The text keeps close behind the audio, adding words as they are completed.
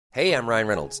Hey, I'm Ryan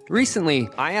Reynolds. Recently,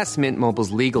 I asked Mint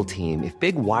Mobile's legal team if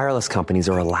big wireless companies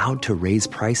are allowed to raise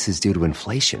prices due to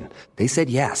inflation. They said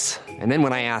yes. And then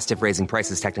when I asked if raising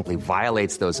prices technically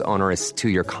violates those onerous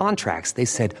two-year contracts, they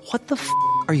said, "What the f***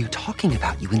 are you talking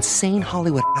about, you insane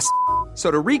Hollywood ass?" So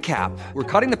to recap, we're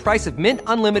cutting the price of Mint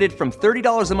Unlimited from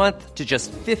 $30 a month to just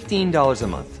 $15 a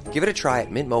month. Give it a try at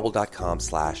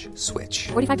mintmobile.com/switch.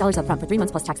 $45 up front for 3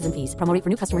 months plus taxes and fees. Promo rate for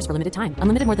new customers for limited time.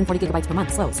 Unlimited more than 40 gigabytes per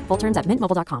month. Slows full terms at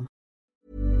mintmobile.com.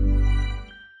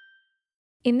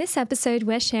 In this episode,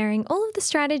 we're sharing all of the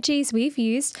strategies we've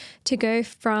used to go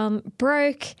from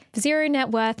broke, zero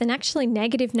net worth, and actually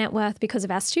negative net worth because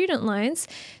of our student loans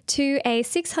to a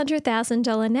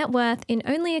 $600,000 net worth in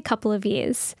only a couple of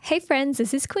years. Hey friends,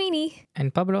 this is Queenie.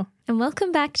 And Pablo. And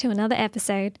welcome back to another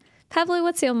episode. Pablo,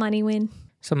 what's your money win?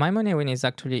 So my money win is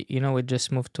actually, we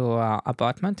just moved to our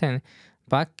apartment, and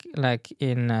back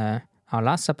in our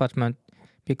last apartment,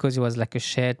 because it was like a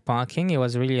shared parking, it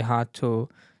was really hard to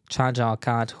charge our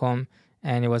car at home,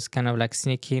 and it was kind of like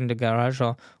sneaky in the garage,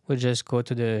 or we just go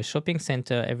to the shopping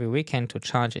center every weekend to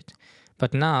charge it.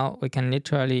 But now we can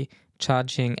literally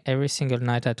charging every single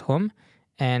night at home,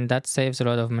 and that saves a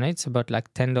lot of money. It's about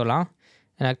like $10,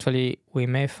 and actually we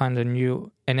may find a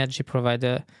new energy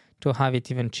provider to have it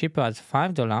even cheaper at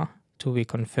 $5 to be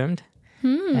confirmed.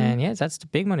 And yeah, that's the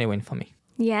big money win for me.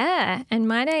 Yeah, and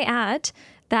might I add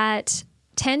that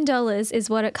 $10 is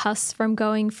what it costs from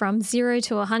going from 0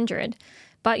 to 100.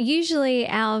 But usually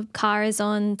our car is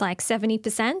on like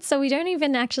 70%, so we don't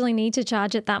even actually need to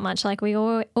charge it that much. Like we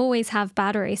always have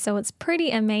battery, so it's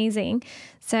pretty amazing.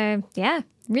 So yeah,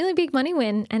 really big money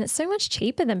win, and it's so much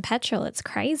cheaper than petrol. It's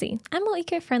crazy. And more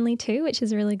eco-friendly too, which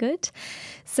is really good.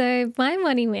 So my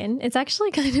money win, it's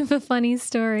actually kind of a funny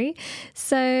story.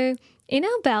 So in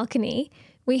our balcony,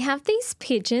 we have these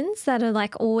pigeons that are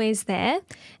like always there,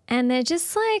 and they're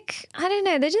just like, I don't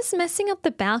know, they're just messing up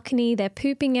the balcony. They're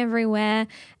pooping everywhere,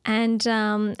 and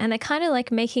they're kind of like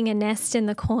making a nest in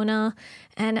the corner.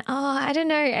 And I don't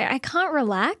know, I can't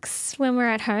relax when we're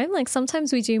at home. Like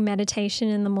sometimes we do meditation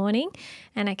in the morning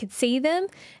and I could see them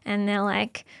and they're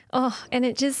like, and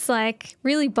it just like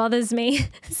really bothers me.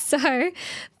 So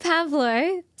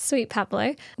Pablo, sweet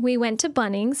Pablo, we went to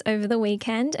Bunnings over the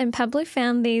weekend, and Pablo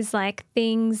found these like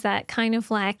things that kind of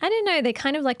like, I don't know, they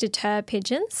kind of like deter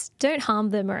pigeons. Don't harm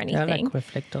them or anything. They're like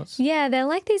reflectors. Yeah, they're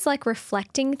like these like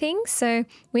reflecting things. So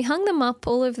we hung them up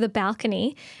all over the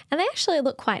balcony, and they actually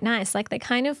look quite nice. Like they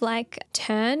kind of like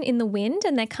turn in the wind,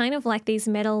 and they're kind of like these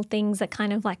metal things that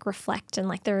kind of like reflect, and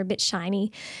like they're a bit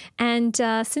shiny. And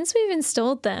since we've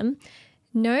installed them,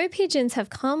 no pigeons have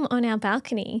come on our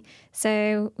balcony.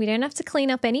 So we don't have to clean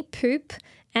up any poop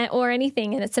or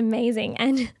anything, and it's amazing.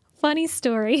 And funny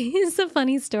story, it's a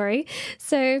funny story.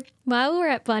 So while we were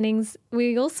at Bunnings,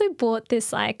 we also bought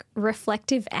this like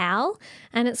reflective owl,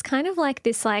 and it's kind of like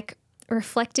this like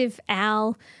reflective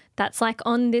owl that's like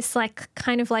on this like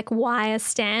kind of like wire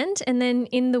stand, and then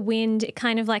in the wind it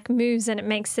kind of like moves, and it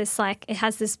makes this like, it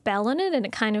has this bell on it, and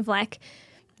it kind of like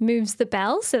moves the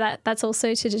bell. So that's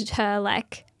also to deter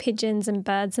like pigeons and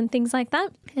birds and things like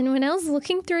that. And when I was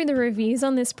looking through the reviews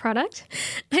on this product,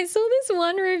 I saw this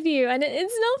one review, and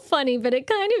it's not funny, but it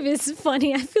kind of is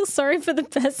funny. I feel sorry for the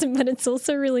person, but it's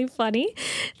also really funny.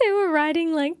 They were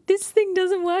writing like, this thing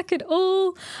doesn't work at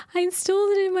all. I installed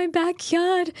it in my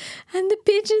backyard, and the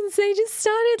pigeons, they just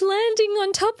started landing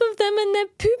on top of them, and they're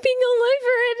pooping all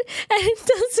over it, and it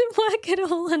doesn't work at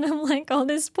all. And I'm like,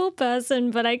 this poor person,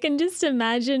 but I can just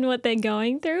imagine what they're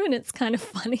going through, and it's kind of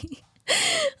funny.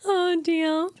 Oh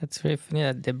dear. That's very funny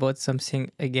that they bought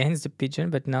something against the pigeon,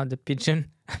 but now the pigeon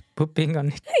pooping on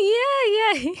it.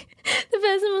 Yeah. The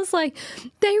person was like,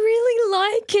 they really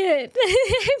like it. They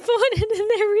bought it and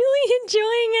they're really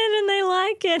enjoying it and they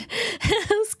like it. It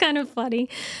was kind of funny.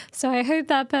 So I hope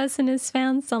that person has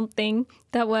found something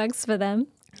that works for them.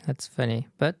 That's funny.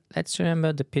 But let's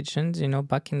remember the pigeons,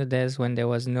 back in the days when there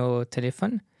was no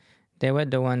telephone, they were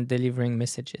the one delivering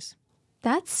messages.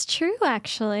 That's true,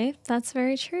 actually. That's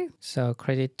very true. So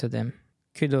credit to them.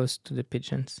 Kudos to the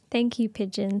pigeons. Thank you,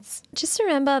 pigeons. Just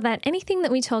remember that anything that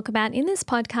we talk about in this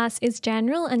podcast is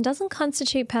general and doesn't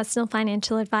constitute personal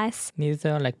financial advice.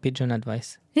 Neither like pigeon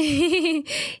advice. You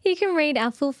can read our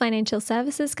full financial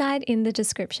services guide in the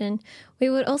description.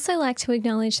 We would also like to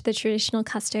acknowledge the traditional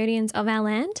custodians of our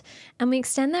land, and we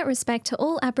extend that respect to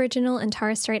all Aboriginal and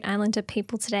Torres Strait Islander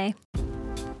people today.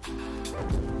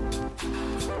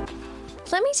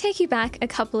 Let me take you back a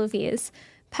couple of years.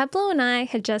 Pablo and I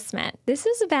had just met. This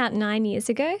was about 9 years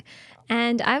ago,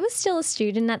 and I was still a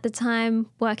student at the time,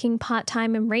 working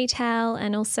part-time in retail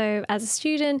and also as a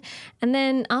student. And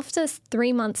then after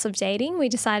 3 months of dating, we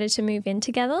decided to move in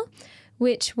together.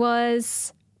 which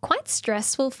was quite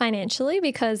stressful financially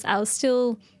because I was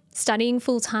still studying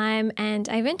full time, and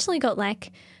I eventually got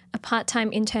like a part-time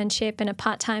internship and a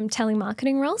part-time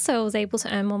telemarketing role, so I was able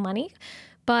to earn more money.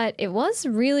 But it was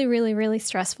really, really, really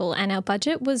stressful, and our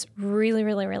budget was really,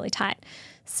 really, really tight.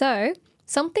 So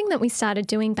something that we started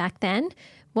doing back then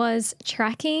was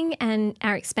tracking and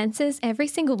our expenses every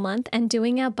single month and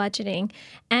doing our budgeting.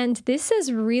 And this has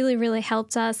really, really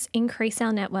helped us increase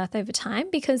our net worth over time,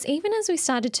 because even as we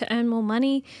started to earn more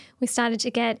money, we started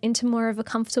to get into more of a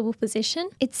comfortable position.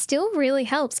 It still really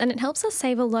helps, and it helps us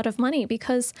save a lot of money,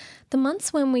 because the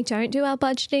months when we don't do our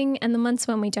budgeting and the months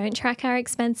when we don't track our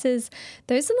expenses,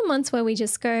 those are the months where we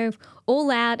just go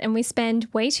all out and we spend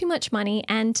way too much money.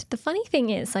 And the funny thing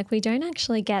is, like, we don't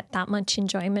actually get that much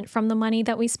enjoyment from the money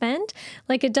that we spend.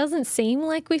 Like, it doesn't seem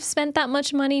like we've spent that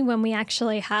much money when we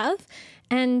actually have.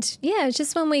 And yeah,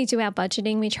 just when we do our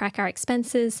budgeting, we track our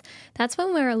expenses, that's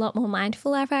when we're a lot more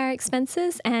mindful of our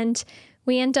expenses, and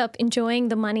we end up enjoying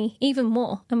the money even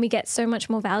more, and we get so much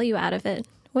more value out of it.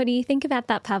 What do you think about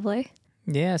that, Pablo?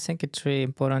 Yeah, I think it's really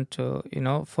important to,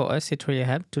 for us, it really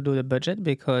helped to do the budget,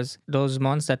 because those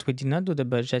months that we did not do the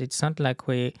budget, it's not like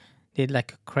we did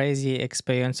like a crazy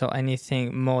experience or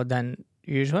anything more than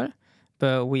usual,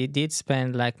 but we did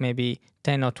spend like maybe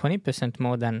 10 or 20%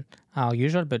 more than our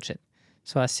usual budget.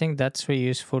 So I think that's really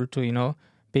useful to,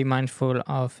 be mindful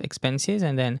of expenses.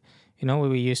 And then,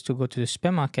 we used to go to the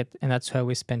supermarket, and that's where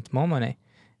we spent more money.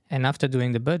 And after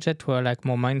doing the budget, we're like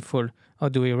more mindful, oh,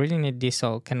 do we really need this,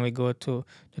 or can we go to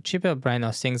the cheaper brand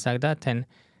or things like that? And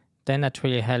then that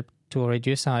really helped to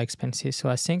reduce our expenses. So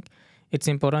I think it's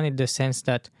important in the sense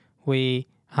that we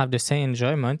have the same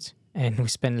enjoyment and we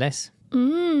spend less.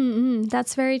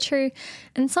 That's very true.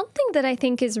 And something that I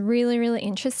think is really, really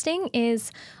interesting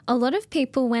is a lot of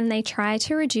people, when they try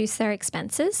to reduce their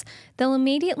expenses, they'll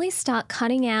immediately start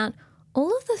cutting out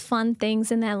all of the fun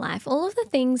things in their life, all of the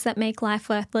things that make life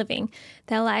worth living.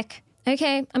 They're like,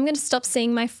 okay, I'm going to stop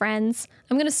seeing my friends.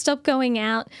 I'm going to stop going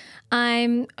out.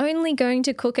 I'm only going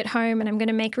to cook at home, and I'm going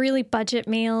to make really budget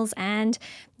meals, and,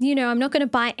 I'm not going to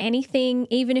buy anything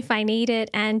even if I need it.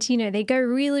 And, they go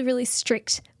really, really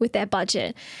strict with their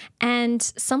budget. And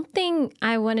something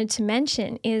I wanted to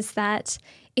mention is that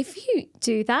if you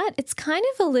do that, it's kind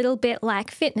of a little bit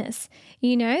like fitness.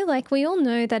 Like, we all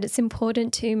know that it's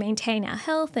important to maintain our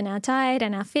health and our diet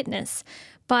and our fitness,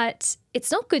 but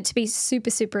it's not good to be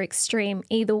super, super extreme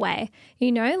either way.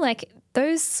 Like,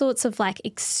 those sorts of like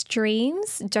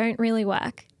extremes don't really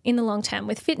work in the long term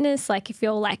with fitness. Like, if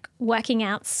you're like working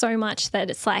out so much that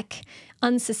it's like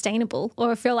unsustainable,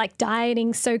 or if you're like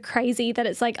dieting so crazy that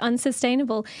it's like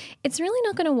unsustainable, it's really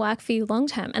not going to work for you long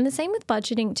term. And the same with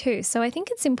budgeting too. So I think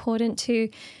it's important to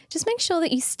just make sure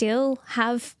that you still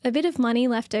have a bit of money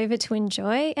left over to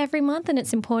enjoy every month, and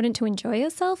it's important to enjoy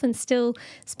yourself and still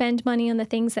spend money on the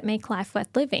things that make life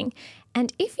worth living.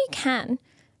 And if you can,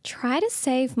 try to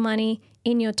save money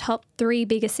in your top 3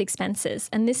 biggest expenses.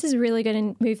 And this is really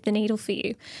going to move the needle for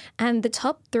you. And the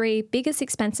top 3 biggest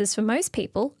expenses for most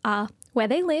people are where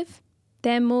they live,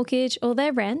 their mortgage or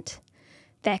their rent,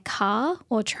 their car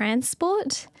or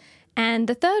transport, and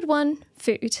the third one,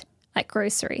 food, like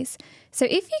groceries. So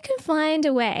if you can find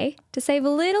a way to save a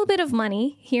little bit of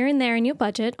money here and there in your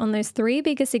budget on those 3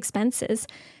 biggest expenses,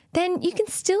 then you can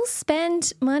still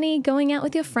spend money going out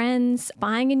with your friends,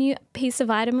 buying a new piece of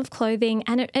item of clothing,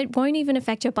 and it won't even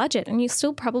affect your budget, and you'll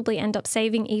still probably end up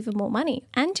saving even more money,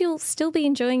 and you'll still be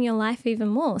enjoying your life even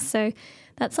more. So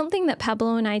that's something that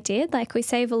Pablo and I did. Like, we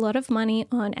save a lot of money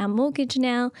on our mortgage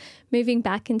now, moving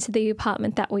back into the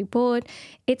apartment that we bought.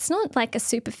 It's not like a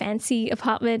super fancy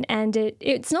apartment, and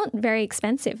it's not very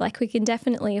expensive. Like, we can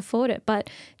definitely afford it, but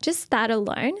just that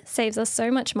alone saves us so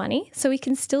much money. So we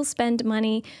can still spend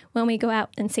money when we go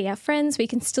out and see our friends. We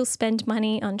can still spend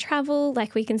money on travel.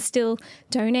 Like, we can still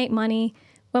donate money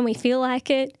when we feel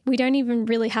like it. We don't even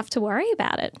really have to worry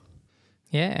about it.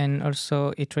 Yeah, and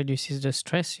also it reduces the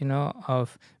stress,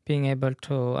 of being able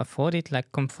to afford it like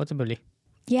comfortably.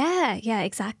 Yeah,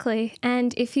 exactly.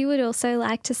 And if you would also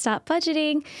like to start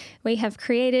budgeting, we have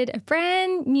created a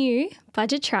brand new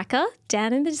budget tracker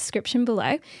down in the description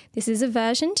below. This is a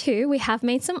version 2. We have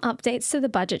made some updates to the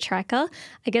budget tracker.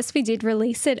 I guess we did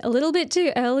release it a little bit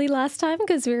too early last time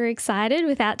because we were excited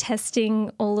without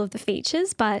testing all of the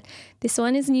features, but this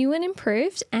one is new and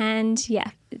improved, and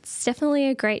yeah, it's definitely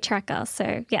a great tracker.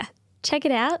 So yeah, check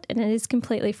it out, and it is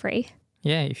completely free.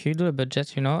 Yeah, if you do a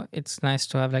budget, it's nice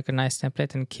to have like a nice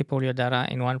template and keep all your data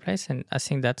in one place. And I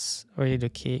think that's really the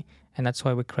key. And that's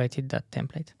why we created that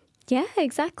template. Yeah,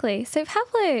 exactly. So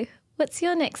Pablo, what's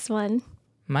your next one?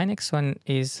 My next one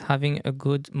is having a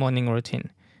good morning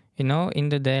routine. in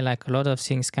the day, like a lot of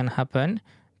things can happen.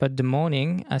 But the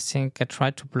morning, I think I try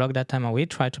to block that time, or we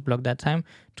try to block that time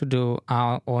to do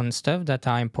our own stuff that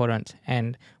are important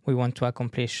and we want to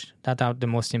accomplish that are the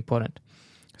most important.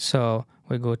 So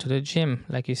we go to the gym,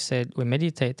 like you said, we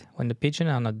meditate when the pigeons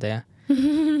are not there.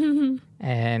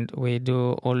 And we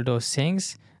do all those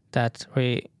things that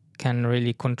we can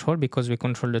really control because we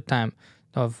control the time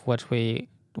of what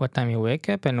time we wake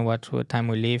up and what time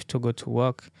we leave to go to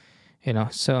work,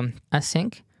 So I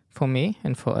think for me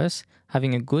and for us,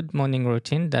 having a good morning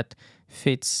routine that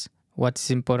fits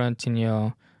what's important in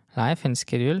your life and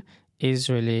schedule is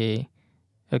really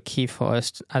a key for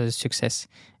us as a success.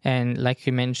 And like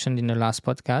you mentioned in the last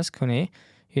podcast, Kone,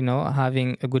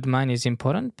 having a good mind is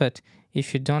important, but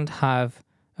if you don't have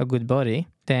a good body,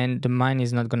 then the mind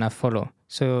is not going to follow.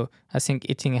 So I think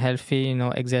eating healthy,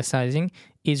 exercising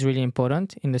is really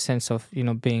important in the sense of,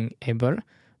 being able,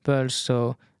 but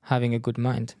also having a good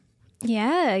mind.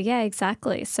 Yeah,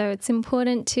 exactly. So it's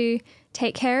important to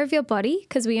take care of your body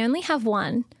because we only have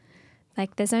one.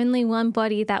 Like there's only one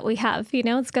body that we have,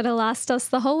 it's got to last us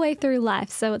the whole way through life.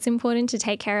 So it's important to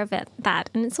take care of that.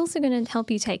 And it's also going to help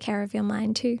you take care of your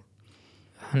mind too.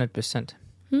 100%.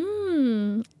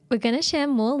 We're going to share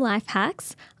more life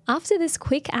hacks after this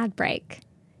quick ad break.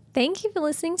 Thank you for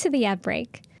listening to the ad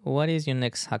break. What is your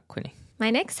next hack, Quinny? My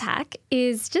next hack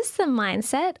is just the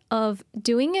mindset of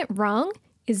doing it wrong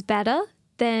is better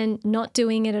than not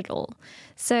doing it at all.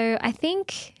 So I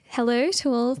think, hello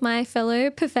to all of my fellow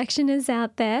perfectionists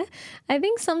out there. I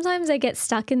think sometimes I get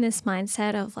stuck in this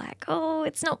mindset of like, oh,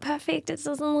 it's not perfect, it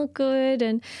doesn't look good,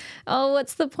 and oh,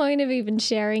 what's the point of even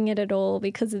sharing it at all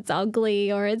because it's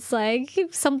ugly or it's like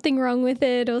something wrong with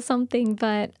it or something.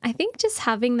 But I think just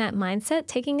having that mindset,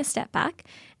 taking a step back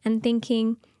and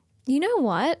thinking, you know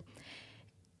what?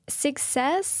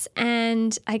 Success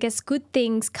and I guess good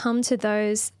things come to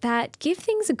those that give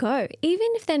things a go, even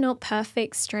if they're not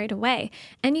perfect straight away.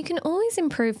 And you can always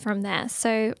improve from there.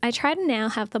 So I try to now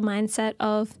have the mindset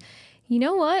of, you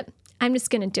know what? I'm just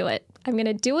going to do it. I'm going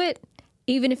to do it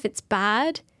even if it's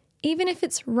bad, even if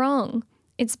it's wrong.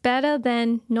 It's better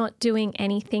than not doing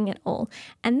anything at all.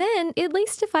 And then at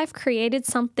least if I've created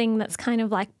something that's kind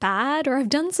of like bad or I've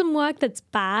done some work that's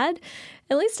bad,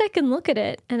 at least I can look at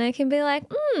it and I can be like,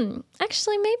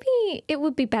 actually maybe it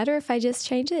would be better if I just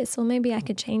change this, or maybe I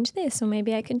could change this, or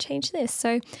maybe I can change this.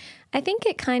 So I think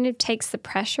it kind of takes the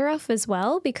pressure off as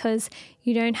well because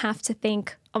you don't have to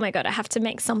think, oh my God, I have to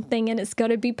make something and it's got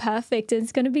to be perfect and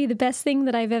it's going to be the best thing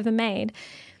that I've ever made.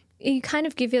 You kind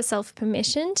of give yourself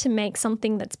permission to make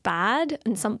something that's bad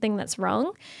and something that's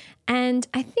wrong. And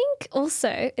I think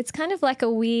also it's kind of like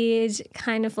a weird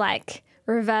kind of like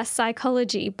reverse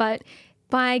psychology, but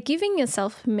by giving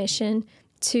yourself permission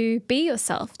to be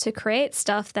yourself, to create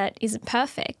stuff that isn't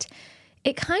perfect,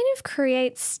 it kind of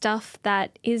creates stuff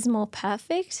that is more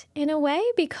perfect in a way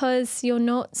because you're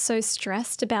not so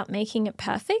stressed about making it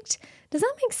perfect. Does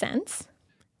that make sense?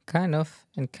 Kind of,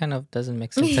 and kind of doesn't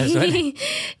make sense as well.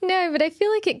 No, but I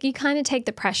feel like you kind of take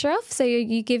the pressure off. So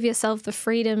you give yourself the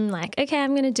freedom, like, okay, I'm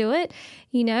going to do it,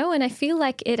 and I feel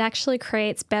like it actually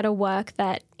creates better work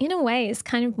that in a way is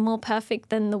kind of more perfect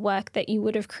than the work that you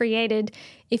would have created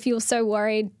if you were so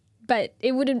worried, but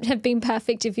it wouldn't have been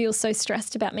perfect if you were so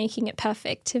stressed about making it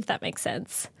perfect, if that makes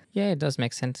sense. Yeah, it does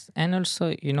make sense. And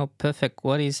also, perfect,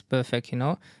 what is perfect,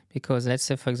 Because let's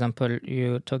say, for example,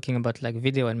 you're talking about like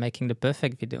video and making the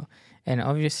perfect video. And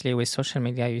obviously with social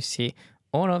media, you see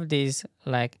all of these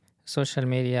like social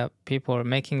media people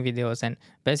making videos and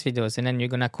best videos. And then you're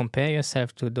going to compare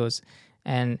yourself to those.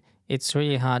 And it's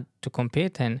really hard to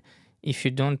compete. And if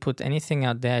you don't put anything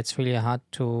out there, it's really hard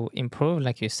to improve,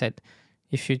 like you said.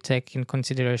 If you take in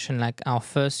consideration like our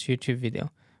first YouTube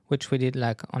video, which we did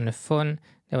like on the phone.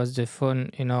 There was the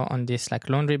phone, on this like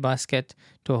laundry basket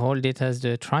to hold it as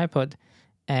the tripod.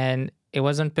 And it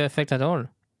wasn't perfect at all,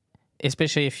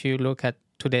 especially if you look at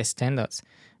today's standards.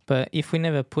 But if we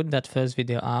never put that first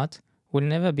video out, we'll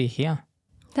never be here.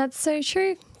 That's so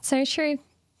true. So true.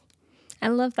 I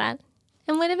love that.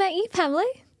 And what about you, Pablo?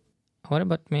 What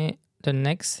about me? The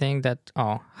next thing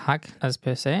hack as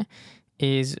per se,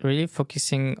 is really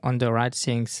focusing on the right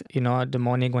things, the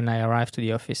morning when I arrive to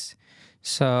the office.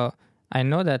 So I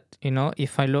know that,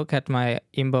 if I look at my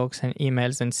inbox and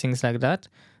emails and things like that,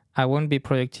 I won't be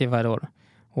productive at all.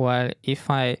 While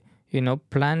if I,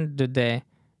 plan the day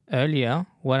earlier,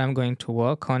 what I'm going to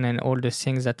work on and all the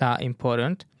things that are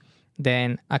important,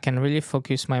 then I can really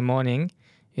focus my morning,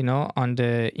 on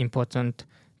the important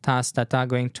tasks that are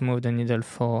going to move the needle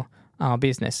for our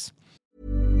business.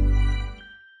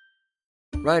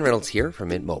 Ryan Reynolds here from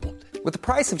Mint Mobile. With the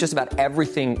price of just about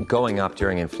everything going up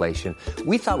during inflation,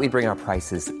 we thought we'd bring our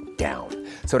prices down.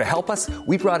 So to help us,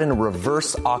 we brought in a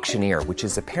reverse auctioneer, which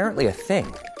is apparently a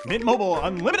thing. Mint Mobile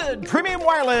Unlimited Premium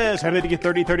Wireless. How to get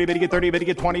 30, 30, bit to get 30, bit to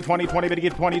get 20, 20, 20, bit to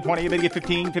get 20, 20, bit to get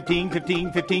 15, 15,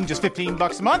 15, 15, just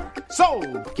 $15 a month?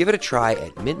 Sold! Give it a try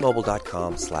at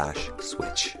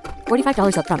mintmobile.com/switch.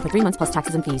 $45 up front for 3 months plus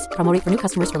taxes and fees. Promo rate for new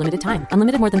customers for limited time.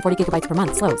 Unlimited more than 40 gigabytes per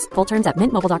month. Slows full terms at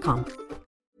mintmobile.com.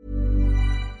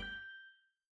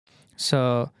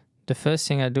 So the first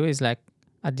thing I do is like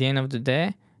at the end of the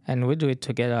day, and we do it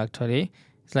together actually,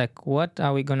 it's like, what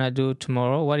are we going to do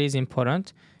tomorrow? What is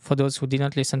important? For those who did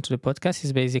not listen to the podcast,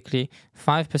 is basically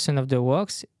 5% of the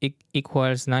works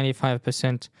equals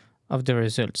 95% of the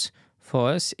results.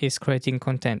 For us, is creating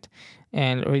content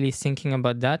and really thinking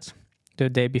about that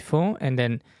the day before and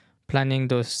then planning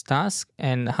those tasks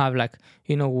and have like,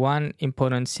 one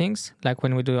important things, like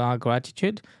when we do our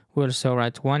gratitude, we also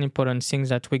write one important thing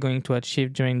that we're going to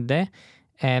achieve during the day,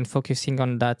 and focusing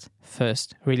on that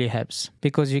first really helps,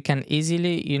 because you can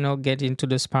easily, get into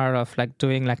the spiral of like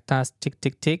doing like tasks, tick,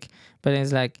 tick, tick, but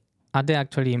it's like, are they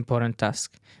actually important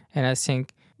tasks? And I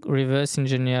think reverse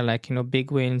engineer, like,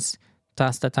 big wins,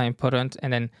 tasks that are important,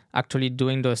 and then actually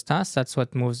doing those tasks, that's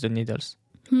what moves the needles.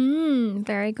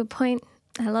 Very good point.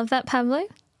 I love that, Pablo.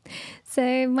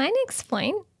 So my next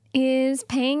point is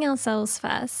paying ourselves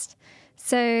first.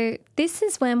 So this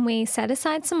is when we set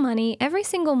aside some money every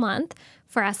single month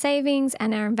for our savings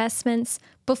and our investments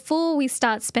before we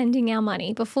start spending our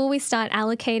money, before we start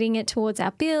allocating it towards our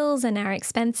bills and our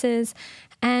expenses.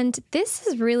 And this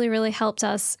has really, really helped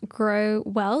us grow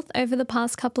wealth over the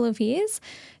past couple of years,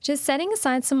 just setting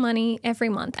aside some money every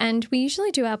month. And we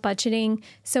usually do our budgeting,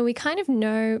 so we kind of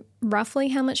know roughly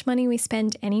how much money we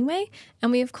spend anyway.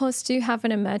 And we, of course, do have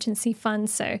an emergency fund.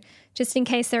 So just in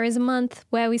case there is a month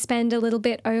where we spend a little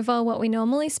bit over what we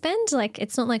normally spend, like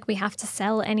it's not like we have to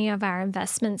sell any of our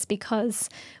investments because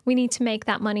we need to make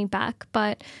that money back.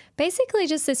 But basically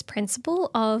just this principle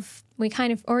of we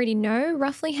kind of already know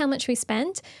roughly how much we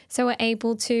spend, so we're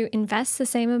able to invest the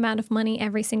same amount of money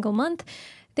every single month.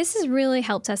 This has really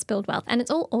helped us build wealth, and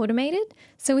it's all automated.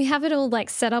 So we have it all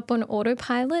like set up on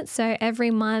autopilot. So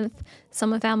every month,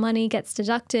 some of our money gets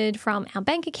deducted from our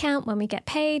bank account when we get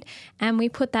paid, and we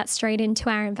put that straight into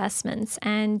our investments.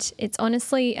 And it's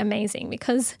honestly amazing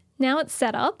because now it's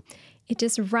set up, it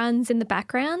just runs in the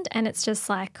background, and it's just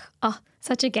like,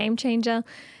 such a game changer.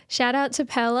 Shout out to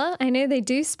Pearler. I know they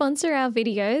do sponsor our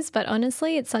videos, but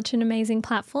honestly, it's such an amazing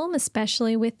platform,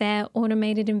 especially with their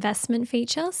automated investment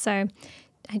feature. So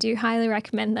I do highly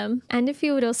recommend them. And if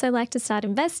you would also like to start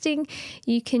investing,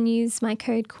 you can use my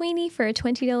code Queenie for a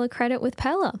 $20 credit with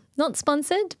Pearler. Not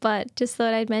sponsored, but just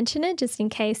thought I'd mention it just in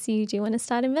case you do want to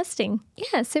start investing.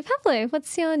 Yeah, so Pablo,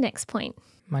 what's your next point?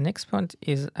 My next point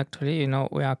is actually,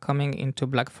 we are coming into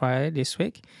Black Friday this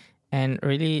week, and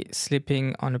really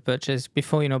sleeping on a purchase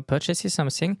before, purchasing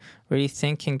something, really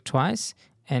thinking twice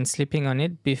and sleeping on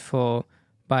it before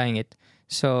buying it.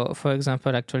 So, for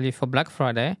example, actually for Black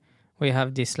Friday, we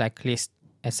have this like list.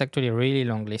 It's actually a really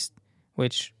long list,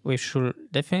 which we should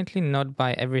definitely not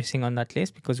buy everything on that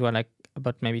list because we're like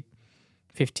about maybe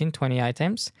 15, 20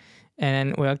 items.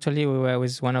 And we were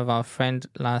with one of our friends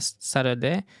last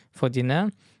Saturday for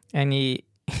dinner, and he,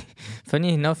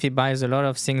 funny enough, he buys a lot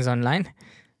of things online,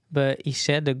 but he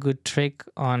shared a good trick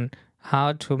on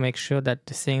how to make sure that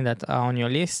the things that are on your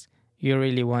list, you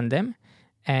really want them.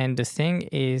 And the thing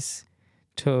is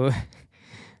to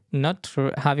not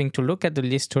having to look at the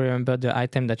list to remember the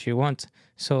item that you want.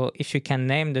 So if you can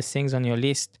name the things on your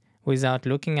list without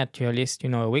looking at your list,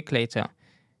 a week later,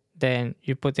 then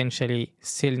you potentially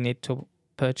still need to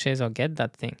purchase or get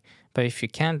that thing. But if you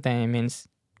can't, then it means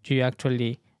do you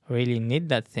actually really need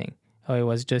that thing, or it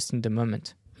was just in the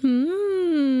moment.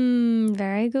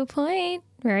 Very good point.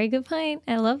 Very good point.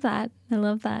 I love that.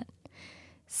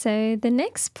 So the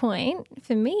next point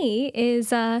for me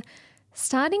is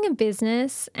starting a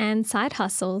business and side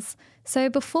hustles. So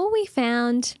before we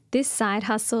found this side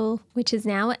hustle, which is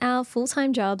now our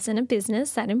full-time jobs and a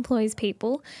business that employs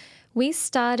people,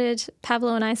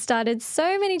 Pablo and I started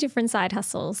so many different side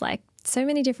hustles,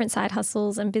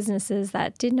 and businesses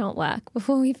that did not work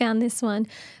before we found this one.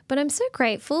 But I'm so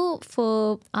grateful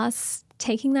for us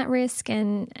taking that risk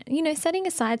and, setting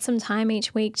aside some time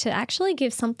each week to actually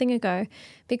give something a go.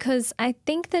 Because I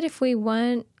think that if we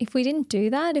didn't do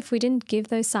that, if we didn't give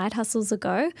those side hustles a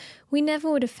go, we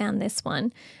never would have found this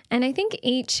one. And I think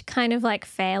each kind of like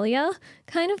failure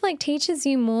kind of like teaches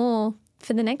you more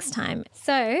for the next time.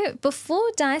 So before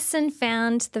Dyson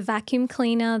found the vacuum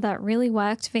cleaner that really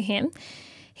worked for him,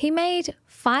 He made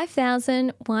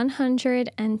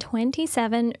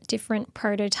 5,127 different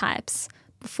prototypes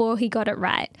before he got it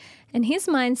right. And his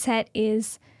mindset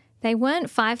is they weren't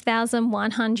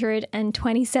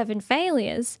 5,127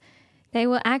 failures. They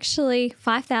were actually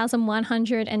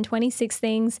 5,126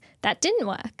 things that didn't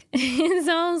work.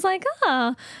 So I was like,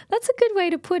 that's a good way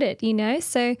to put it, you know?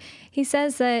 So he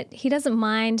says that he doesn't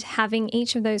mind having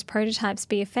each of those prototypes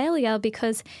be a failure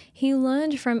because he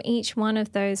learned from each one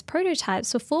of those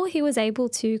prototypes before he was able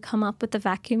to come up with the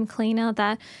vacuum cleaner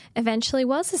that eventually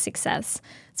was a success.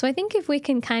 So I think if we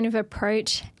can kind of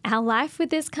approach our life with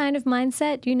this kind of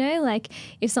mindset, you know, like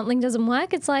if something doesn't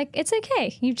work, it's like, it's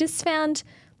okay. You've just found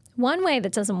one way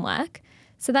that doesn't work.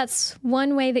 So that's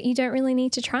one way that you don't really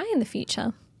need to try in the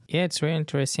future. Yeah, it's really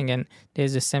interesting. And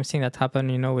there's the same thing that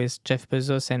happened, you know, with Jeff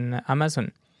Bezos and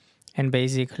Amazon. And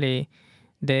basically,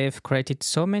 they've created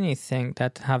so many things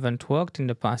that haven't worked in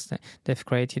the past. They've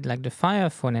created like the Fire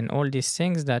Phone and all these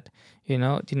things that, you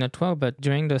know, did not work. But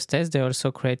during those tests, they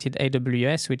also created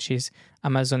AWS, which is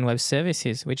Amazon Web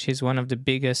Services, which is one of the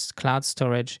biggest cloud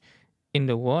storage in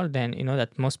the world and, you know,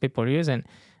 that most people use. And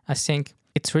I think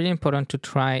it's really important to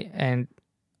try and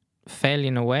fail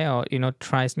in a way, or, you know,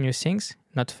 try new things,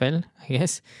 not fail, I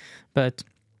guess,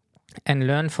 and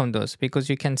learn from those, because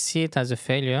you can see it as a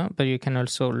failure, but you can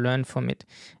also learn from it.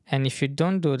 And if you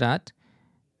don't do that,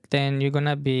 then you're going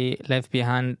to be left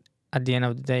behind at the end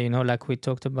of the day, you know, like we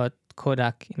talked about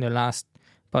Kodak in the last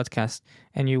podcast.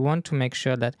 And you want to make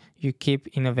sure that you keep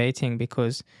innovating,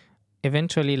 because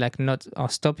eventually, like not or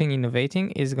stopping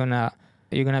innovating you're going to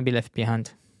be left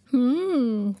behind.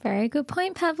 Very good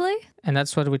point, Pablo. And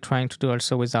that's what we're trying to do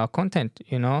also with our content,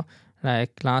 you know.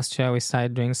 Like last year, we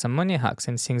started doing some money hacks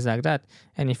and things like that.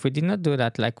 And if we did not do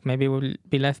that, like maybe we'll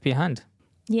be left behind.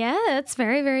 Yeah, that's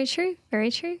very, very true.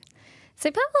 Very true. So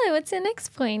Pablo, what's your next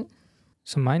point?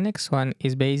 So my next one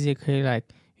is basically like,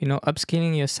 you know,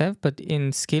 upskilling yourself, but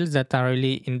in skills that are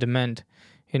really in demand.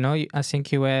 You know, I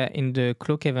think you were in the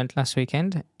Klook event last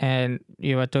weekend and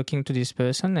you were talking to this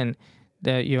person and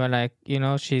you were like, you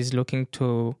know, she's looking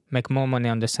to make more money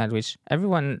on the side, which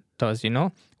everyone does, you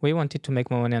know. We wanted to make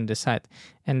more money on the side.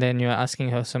 And then you're asking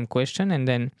her some question and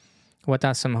then what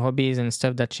are some hobbies and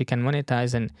stuff that she can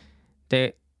monetize. And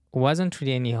there wasn't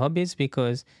really any hobbies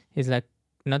because it's like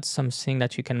not something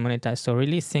that you can monetize. So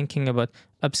really thinking about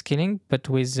upskilling, but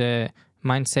with the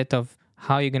mindset of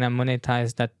how you're going to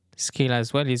monetize that skill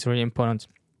as well is really important.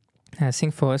 And I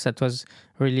think for us that was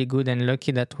really good and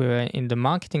lucky that we were in the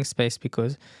marketing space,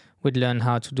 because we'd learn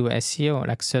how to do SEO,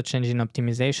 like search engine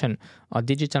optimization, or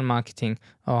digital marketing,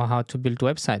 or how to build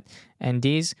website. And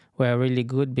these were really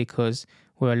good because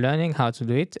we were learning how to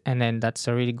do it, and then that's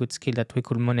a really good skill that we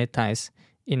could monetize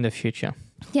in the future.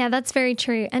 Yeah, that's very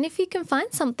true. And if you can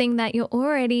find something that you're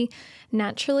already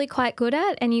naturally quite good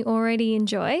at and you already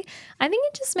enjoy, I think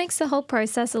it just makes the whole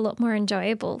process a lot more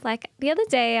enjoyable. Like the other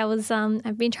day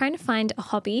I've been trying to find a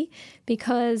hobby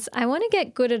because I want to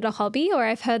get good at a hobby, or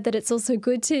I've heard that it's also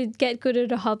good to get good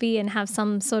at a hobby and have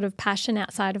some sort of passion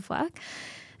outside of work.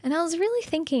 And I was really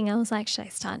thinking, I was like, should I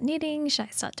start knitting? Should I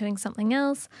start doing something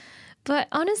else? But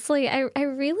honestly, I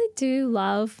really do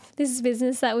love this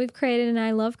business that we've created, and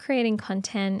I love creating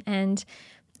content. And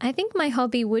I think my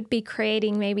hobby would be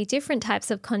creating maybe different types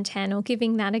of content or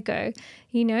giving that a go,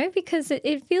 you know, because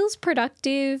it feels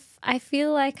productive. I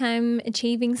feel like I'm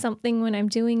achieving something when I'm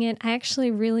doing it. I actually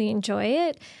really enjoy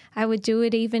it. I would do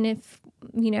it even if,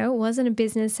 you know, it wasn't a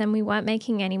business and we weren't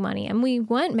making any money, and we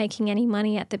weren't making any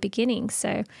money at the beginning.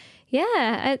 So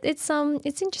yeah, it's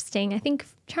interesting. I think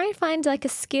try and find like a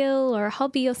skill or a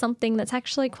hobby or something that's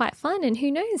actually quite fun, and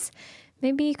who knows,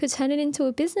 maybe you could turn it into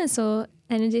a business or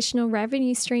an additional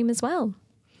revenue stream as well.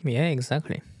 Yeah,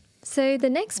 exactly. So the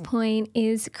next point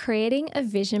is creating a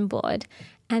vision board.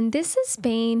 And this has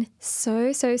been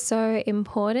so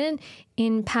important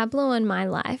in Pablo and my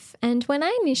life. And when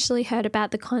I initially heard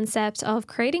about the concept of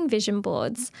creating vision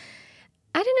boards,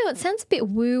 I don't know, it sounds a bit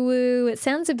woo-woo. It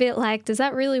sounds a bit like, does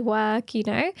that really work, you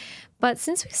know? But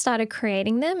since we started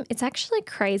creating them, it's actually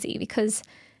crazy, because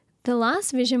the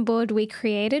last vision board we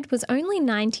created was only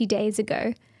 90 days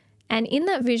ago. And in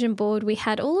that vision board, we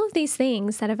had all of these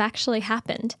things that have actually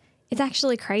happened. It's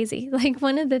actually crazy. Like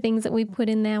one of the things that we put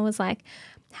in there was like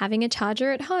having a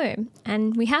charger at home,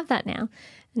 and we have that now.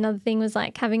 Another thing was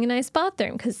like having a nice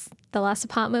bathroom, because the last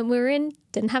apartment we were in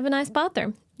didn't have a nice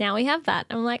bathroom. Now we have that.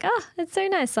 I'm like, oh, it's so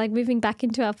nice. Like moving back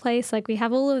into our place, like we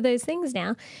have all of those things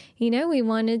now. You know, we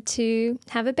wanted to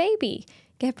have a baby,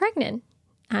 get pregnant.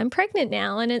 I'm pregnant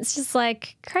now. And it's just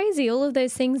like crazy. All of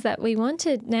those things that we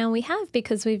wanted now we have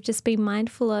because we've just been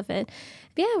mindful of it.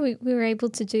 But yeah, we were able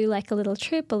to do like a little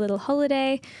trip, a little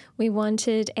holiday. We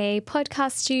wanted a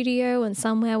podcast studio and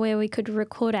somewhere where we could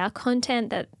record our content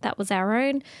that was our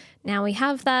own. Now we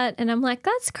have that. And I'm like,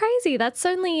 that's crazy. That's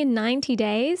only in 90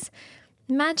 days.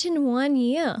 Imagine 1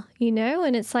 year,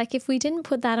 and it's like if we didn't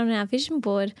put that on our vision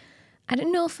board, I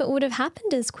don't know if it would have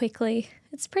happened as quickly.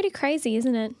 It's pretty crazy,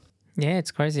 isn't it? Yeah,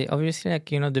 it's crazy. Obviously,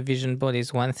 the vision board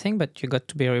is one thing, but you got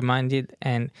to be reminded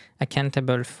and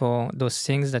accountable for those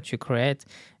things that you create.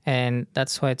 And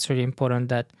that's why it's really important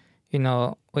that,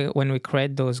 when we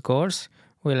create those goals,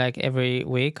 we like every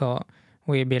week or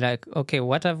we'll be like, okay,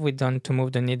 what have we done to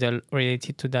move the needle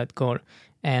related to that goal?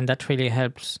 And that really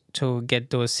helps to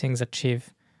get those things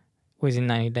achieved within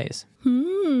 90 days.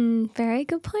 Very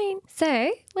good point.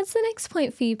 So what's the next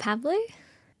point for you, Pablo?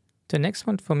 The next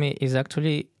one for me is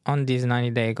actually on these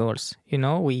 90-day goals.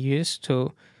 We used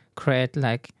to create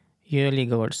like yearly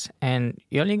goals. And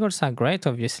yearly goals are great,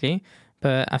 obviously.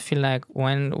 But I feel like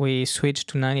when we switched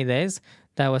to 90 days,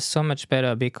 that was so much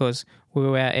better because we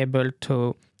were able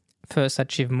to first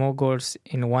achieve more goals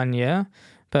in 1 year,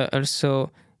 but also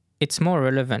it's more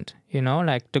relevant,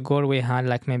 like the goal we had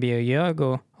like maybe a year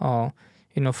ago or,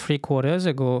 3 quarters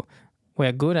ago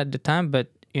were good at the time, but,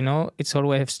 it's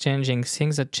always changing.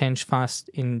 Things that change fast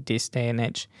in this day and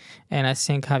age. And I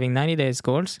think having 90 days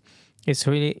goals is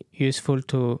really useful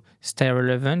to stay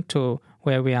relevant to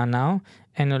where we are now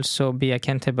and also be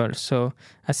accountable. So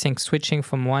I think switching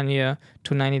from 1 year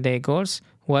to 90-day goals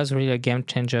was really a game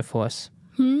changer for us.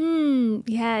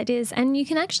 Yeah, it is. And you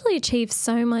can actually achieve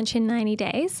so much in 90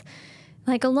 days,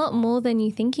 like a lot more than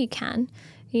you think you can.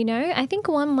 I think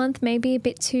 1 month may be a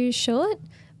bit too short,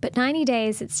 but 90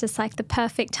 days, it's just like the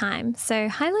perfect time. So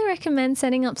highly recommend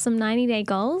setting up some 90-day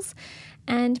goals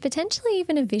and potentially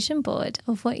even a vision board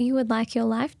of what you would like your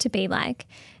life to be like.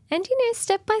 And,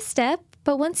 step by step,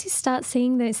 but once you start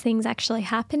seeing those things actually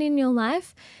happen in your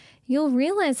life, you'll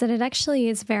realize that it actually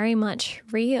is very much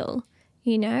real.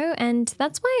 And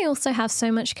that's why I also have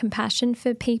so much compassion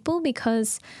for people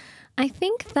because I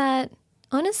think that,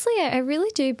 honestly, I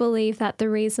really do believe that the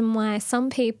reason why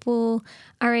some people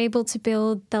are able to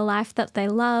build the life that they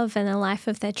love and the life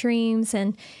of their dreams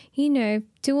and,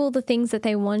 do all the things that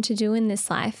they want to do in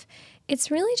this life, it's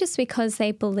really just because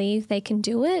they believe they can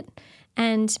do it.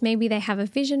 And maybe they have a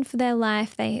vision for their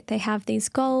life, they have these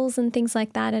goals and things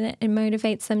like that, and it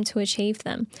motivates them to achieve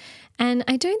them. And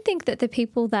I don't think that the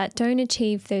people that don't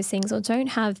achieve those things or don't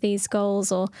have these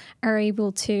goals or are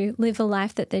able to live a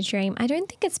life that they dream, I don't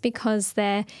think it's because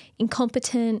they're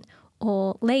incompetent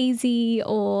or lazy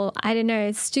or, I don't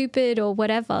know, stupid or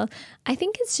whatever. I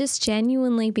think it's just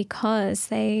genuinely because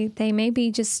they maybe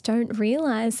just don't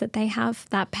realize that they have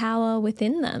that power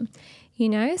within them,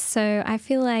 So I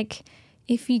feel like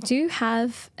if you do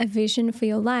have a vision for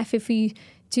your life, if you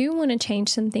do want to change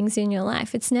some things in your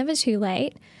life, it's never too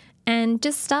late. And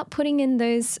just start putting in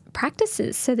those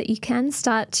practices so that you can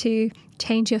start to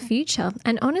change your future.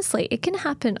 And honestly, it can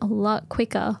happen a lot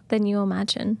quicker than you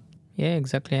imagine. Yeah,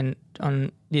 exactly. And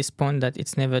on this point that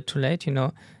it's never too late,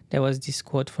 there was this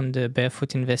quote from the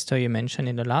Barefoot Investor you mentioned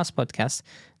in the last podcast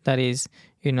that is,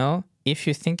 if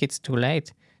you think it's too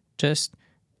late, just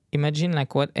imagine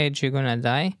like what age you're going to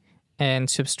die and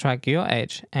subtract your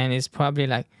age. And it's probably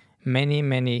like many,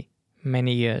 many,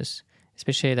 many years,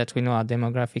 especially that we know our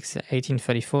demographics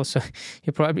 1834. So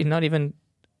you're probably not even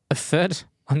a third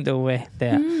on the way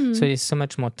there. So there's so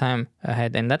much more time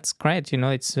ahead. And that's great.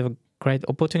 It's a great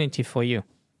opportunity for you.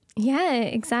 Yeah,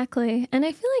 exactly. And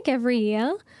I feel like every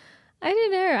year, I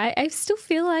don't know, I still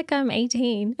feel like I'm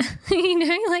 18.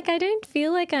 Like I don't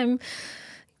feel like I'm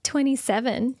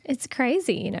 27. It's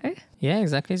crazy, Yeah,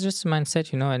 exactly. It's just a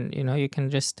mindset, and, you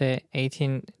can just stay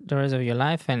 18 the rest of your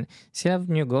life and still have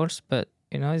new goals, but,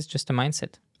 it's just a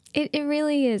mindset. It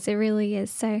really is. It really is.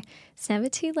 So it's never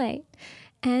too late.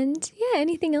 And yeah,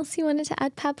 anything else you wanted to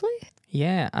add, Pablo?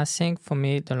 Yeah, I think for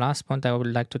me, the last point I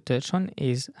would like to touch on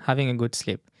is having a good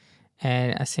sleep.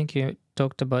 And I think you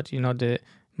talked about, the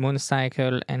moon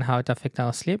cycle and how it affects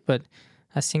our sleep. But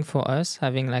I think for us,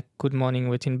 having like good morning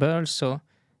routine, but also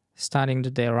starting the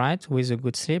day right with a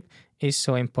good sleep is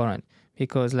so important.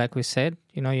 Because like we said,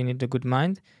 you need a good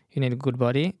mind, you need a good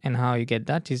body. And how you get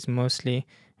that is mostly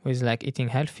with like eating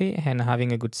healthy and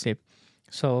having a good sleep.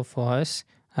 So for us,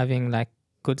 having like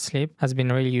good sleep has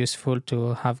been really useful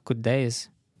to have good days.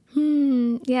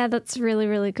 Yeah, that's really,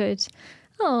 really good.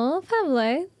 Oh,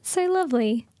 Pablo, so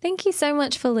lovely. Thank you so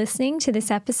much for listening to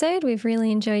this episode. We've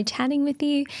really enjoyed chatting with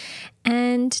you.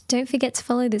 And don't forget to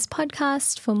follow this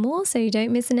podcast for more so you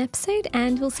don't miss an episode.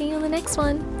 And we'll see you on the next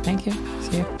one. Thank you.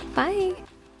 See you. Bye.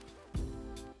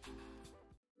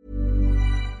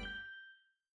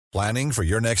 Planning for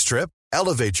your next trip?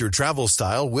 Elevate your travel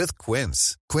style with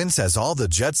Quince. Quince has all the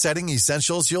jet-setting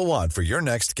essentials you'll want for your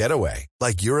next getaway,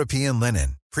 like European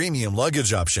linen, premium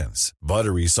luggage options,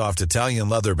 buttery soft Italian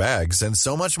leather bags, and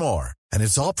so much more. And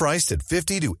it's all priced at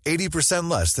 50 to 80%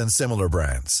 less than similar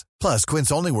brands. Plus,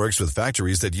 Quince only works with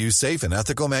factories that use safe and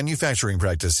ethical manufacturing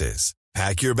practices.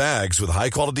 Pack your bags with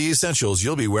high-quality essentials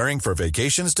you'll be wearing for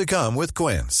vacations to come with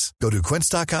Quince. Go to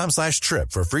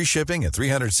quince.com/trip for free shipping and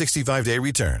 365-day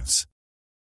returns.